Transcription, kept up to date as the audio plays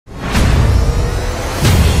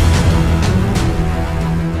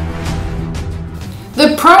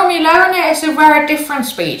Pro Milone is a very different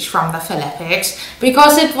speech from the Philippics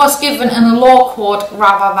because it was given in a law court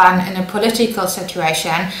rather than in a political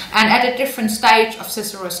situation and at a different stage of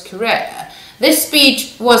Cicero's career. This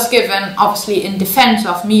speech was given obviously in defense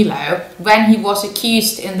of Milo when he was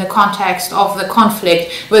accused in the context of the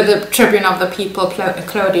conflict with the tribune of the people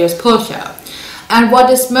Claudius Pulcher. And what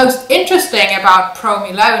is most interesting about Pro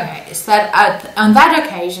Milone is that on that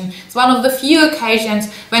occasion, it's one of the few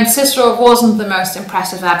occasions when Cicero wasn't the most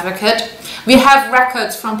impressive advocate. We have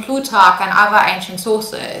records from Plutarch and other ancient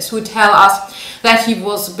sources who tell us that he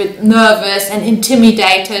was a bit nervous and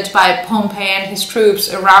intimidated by Pompey and his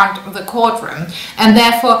troops around the courtroom and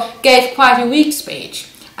therefore gave quite a weak speech.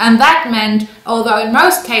 And that meant, although in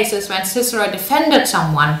most cases when Cicero defended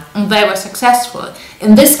someone, they were successful,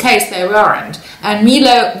 in this case they weren't, and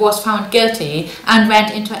Milo was found guilty and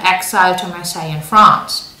went into exile to Marseille in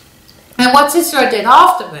France. And what Cicero did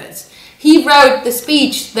afterwards, he wrote the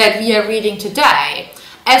speech that we are reading today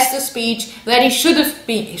as the speech that he should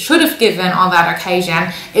have given on that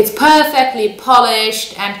occasion. It's perfectly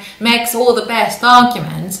polished and makes all the best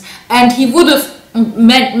arguments, and he would have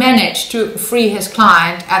managed to free his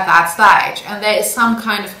client at that stage. And there is some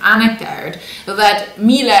kind of anecdote that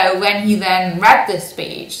Milo, when he then read this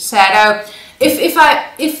speech, said, oh,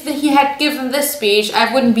 if he had given this speech,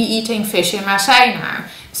 I wouldn't be eating fish in Marseille now.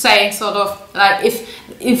 Saying sort of like,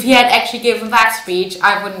 if he had actually given that speech,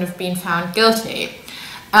 I wouldn't have been found guilty.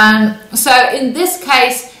 So in this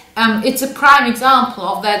case, it's a prime example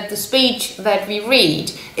of that the speech that we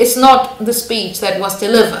read is not the speech that was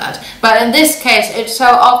delivered, but in this case it's so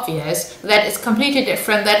obvious that it's completely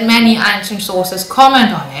different that many ancient sources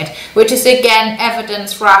comment on it, which is again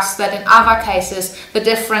evidence for us that in other cases the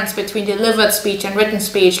difference between delivered speech and written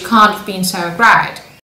speech can't have been so great.